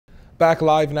Back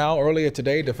live now. Earlier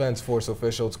today, Defense Force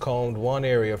officials combed one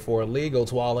area for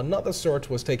illegals while another search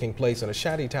was taking place in a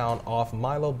shanty town off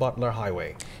Milo Butler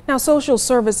Highway. Now, social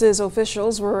services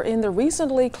officials were in the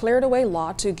recently cleared away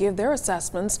lot to give their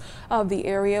assessments of the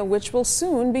area, which will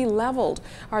soon be leveled.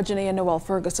 Our Janaea Noel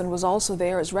Ferguson was also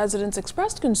there as residents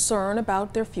expressed concern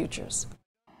about their futures.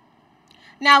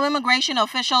 Now, immigration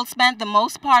officials spent the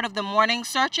most part of the morning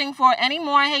searching for any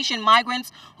more Haitian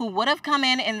migrants who would have come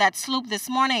in that sloop this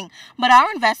morning. But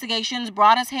our investigations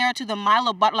brought us here to the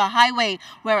Milo Butler Highway,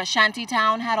 where a shanty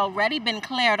town had already been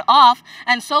cleared off,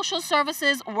 and social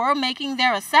services were making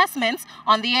their assessments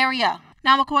on the area.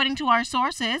 Now, according to our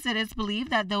sources, it is believed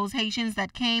that those Haitians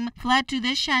that came fled to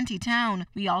this shanty town.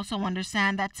 We also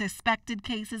understand that suspected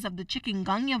cases of the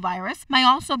chikungunya virus may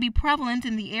also be prevalent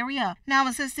in the area. Now,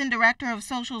 Assistant Director of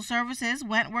Social Services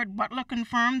Wentworth Butler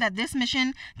confirmed that this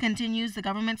mission continues the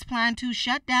government's plan to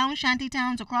shut down shanty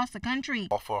towns across the country.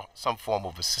 Offer some form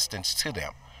of assistance to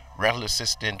them, rental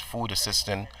assistance, food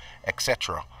assistance,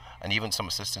 etc., and even some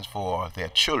assistance for their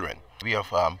children. We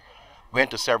have went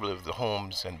to several of the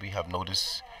homes and we have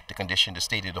noticed the condition, the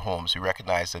state of the homes. We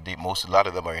recognize that a lot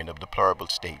of them are in a deplorable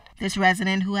state. This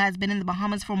resident, who has been in the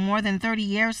Bahamas for more than 30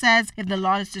 years, says if the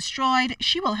lot is destroyed,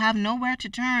 she will have nowhere to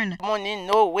turn. Money,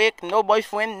 no work, no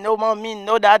boyfriend, no mommy,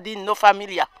 no daddy, no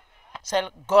familia. So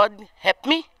God help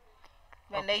me.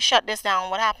 When they shut this down,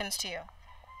 what happens to you?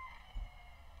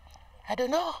 I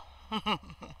don't know.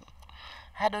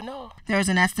 I don't know. There's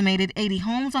an estimated 80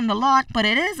 homes on the lot, but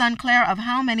it is unclear of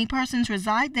how many persons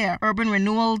reside there. Urban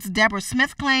Renewal's Deborah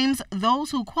Smith claims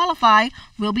those who qualify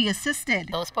will be assisted.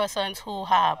 Those persons who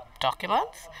have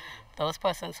documents, those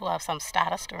persons who have some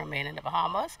status to remain in the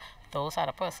Bahamas, those are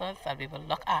the persons that we will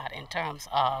look at in terms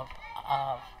of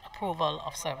approval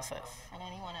of services. And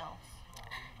anyone else?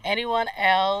 Anyone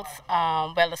else,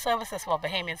 well, the services for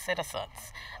Bahamian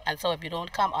citizens. And so if you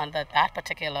don't come under that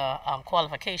particular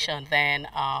qualification, then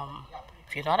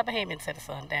if you're not a Bahamian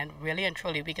citizen, then really and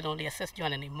truly we can only assist you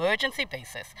on an emergency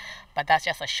basis. But that's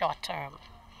just a short-term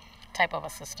type of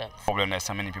assistance. The problem is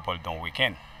so many people don't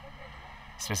weekend.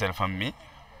 Especially for me,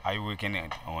 I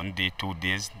weekend 1 day, 2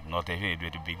 days, not every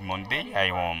day, the big Monday.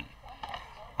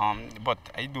 But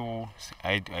I do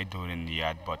it in the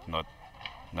yard, but not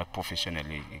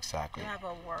professionally exactly. Do you have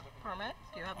a work permit?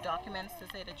 Do you have documents to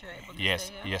say that you're able to Yes,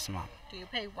 stay here? yes, ma'am. Do you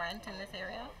pay rent in this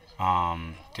area?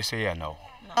 This area, no.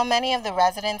 Now, many of the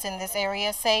residents in this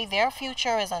area say their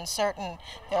future is uncertain.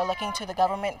 They're looking to the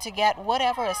government to get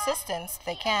whatever assistance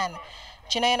they can.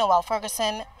 Janaea Noel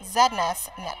Ferguson, ZNS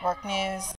Network News.